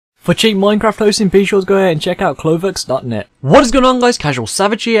For cheap Minecraft hosting, be sure to go ahead and check out clovex.net. What is going on, guys?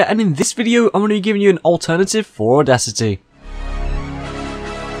 CasualSavage here, and in this video I'm going to be giving you an alternative for Audacity.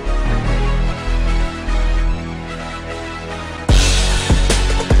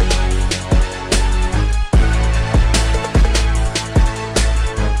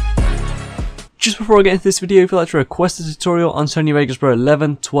 Just before I get into this video, if you'd like to request a tutorial on Sony Vegas Pro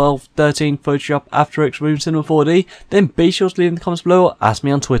 11, 12, 13, Photoshop, After Effects, Room Cinema 4D, then be sure to leave in the comments below or ask me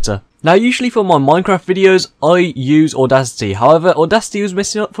on Twitter. Now, usually for my Minecraft videos, I use Audacity. However, Audacity was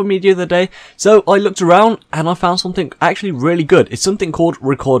messing up for me the other day, so I looked around and I found something actually really good. It's something called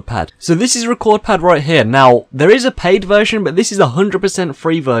RecordPad. So this is RecordPad right here. Now, there is a paid version, but this is a 100%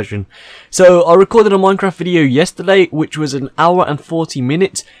 free version. So I recorded a Minecraft video yesterday, which was an hour and 40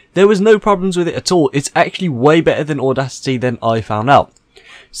 minutes. There was no problems with it at all. It's actually way better than Audacity than I found out.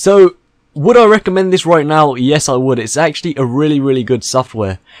 So, would I recommend this right now? Yes, I would. It's actually a really good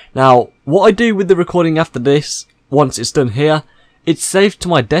software. Now, what I do with the recording after this, once it's done here, it's saved to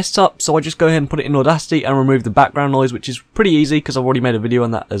my desktop, so I just go ahead and put it in Audacity and remove the background noise, which is pretty easy because I've already made a video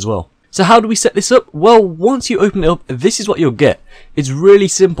on that as well. So how do we set this up? Well, once you open it up, this is what you'll get. It's really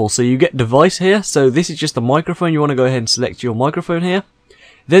simple. So you get device here. So this is just a microphone. You want to go ahead and select your microphone here.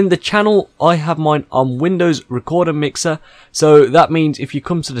 Then the channel, I have mine on Windows Recorder Mixer. So that means if you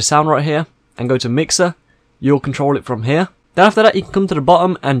come to the sound right here and go to Mixer, you'll control it from here. Then after that, you can come to the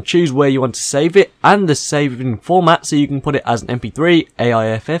bottom and choose where you want to save it and the saving format. So you can put it as an MP3,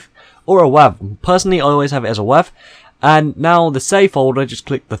 AIFF, or a WAV. Personally, I always have it as a WAV. And now the save folder, just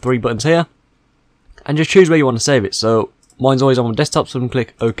click the three buttons here and just choose where you want to save it. So mine's always on my desktop, so I'm going to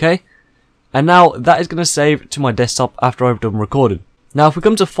click OK. And now that is going to save to my desktop after I've done recording. Now if we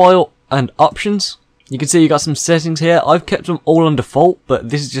come to File and Options, you can see you got some settings here. I've kept them all on default, but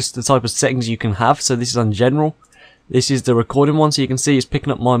this is just the type of settings you can have. So this is on General. This is the recording one, so you can see it's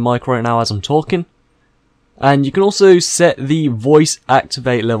picking up my mic right now as I'm talking. And you can also set the voice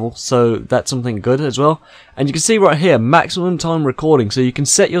activate level, so that's something good as well. And you can see right here, maximum time recording. So you can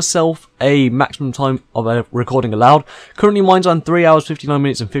set yourself a maximum time of a recording allowed. Currently mine's on 3 hours, 59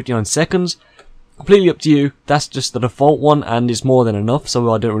 minutes and 59 seconds. Completely up to you. That's just the default one and it's more than enough, so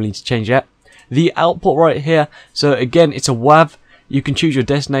I don't really need to change that. The output right here, so again it's a WAV. You can choose your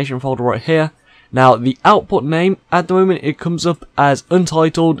destination folder right here. Now the output name, at the moment it comes up as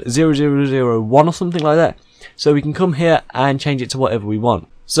Untitled 0001 or something like that. So we can come here and change it to whatever we want.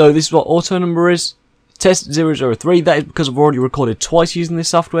 So this is what auto number is. Test 003, that is because I've already recorded twice using this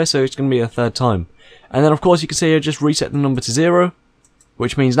software, so it's going to be a third time. And then of course you can see here, just reset the number to 0,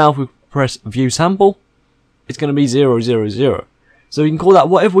 which means now if we press view sample, it's going to be 000. So we can call that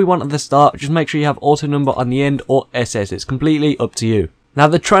whatever we want at the start. Just make sure you have auto number on the end or SS. It's completely up to you. Now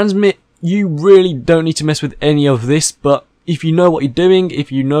the transmit, you really don't need to mess with any of this, but if you know what you're doing,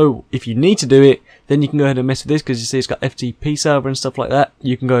 if you need to do it, then you can go ahead and mess with this, because you see it's got FTP server and stuff like that.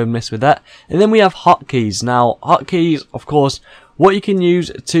 You can go and mess with that. And then we have hotkeys. Now hotkeys, of course, what you can use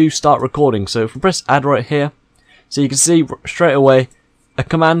to start recording. So if we press add right here, so you can see straight away a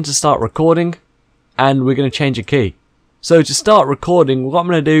command to start recording, and we're going to change a key. So to start recording, what I'm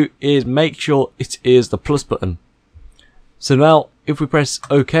going to do is make sure it is the plus button. So now if we press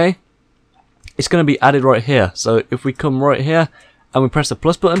OK, it's going to be added right here. So if we come right here and we press the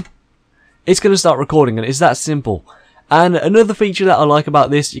plus button, it's going to start recording, and it's that simple. And another feature that I like about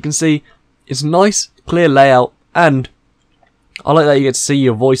this, you can see it's nice, clear layout, and I like that you get to see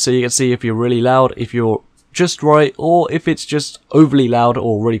your voice, so you get to see if you're really loud, if you're just right, or if it's just overly loud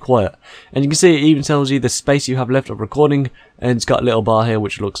or really quiet. And you can see it even tells you the space you have left of recording, and it's got a little bar here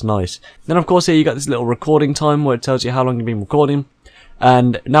which looks nice. Then of course here you got this little recording time where it tells you how long you've been recording.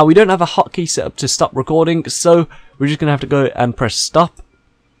 And now we don't have a hotkey set up to stop recording, so we're just going to have to go and press stop.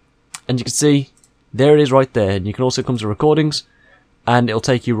 And you can see there it is right there. And you can also come to recordings and it'll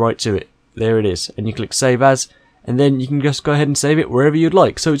take you right to it. There it is. And you click save as, and then you can just go ahead and save it wherever you'd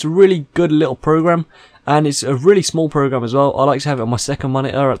like. So it's a really good little program, and it's a really small program as well. I like to have it on my second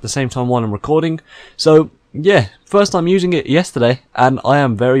monitor at the same time while I'm recording. So yeah, first time using it yesterday, and I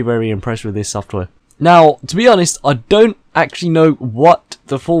am very impressed with this software. Now, to be honest, I don't actually know what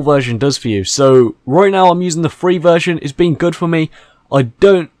the full version does for you. So right now I'm using the free version. It's been good for me. I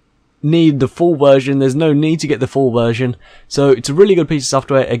don't need the full version. There's no need to get the full version. So it's a really good piece of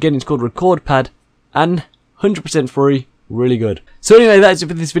software. Again, it's called RecordPad and 100% free. Really good. So anyway, that's it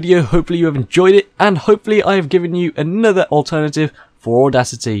for this video. Hopefully you have enjoyed it, and hopefully I have given you another alternative for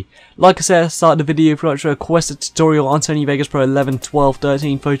Audacity. Like I said at the start of the video, if you'd like to request a tutorial on Sony Vegas Pro 11, 12,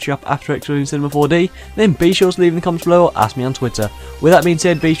 13 Photoshop, After Effects, or Cinema 4D, then be sure to leave in the comments below or ask me on Twitter. With that being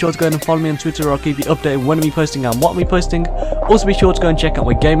said, be sure to go ahead and follow me on Twitter, or I'll keep you updated when I'm posting and what I'm posting. Also be sure to go and check out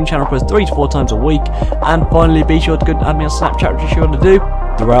my gaming channel, post 3 to 4 times a week. And finally, be sure to go and add me on Snapchat, which you're sure to do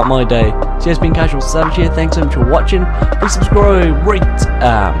throughout my day. So it's been CasualSavage here, thanks so much for watching. Please subscribe, rate,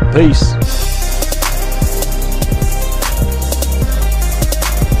 and peace.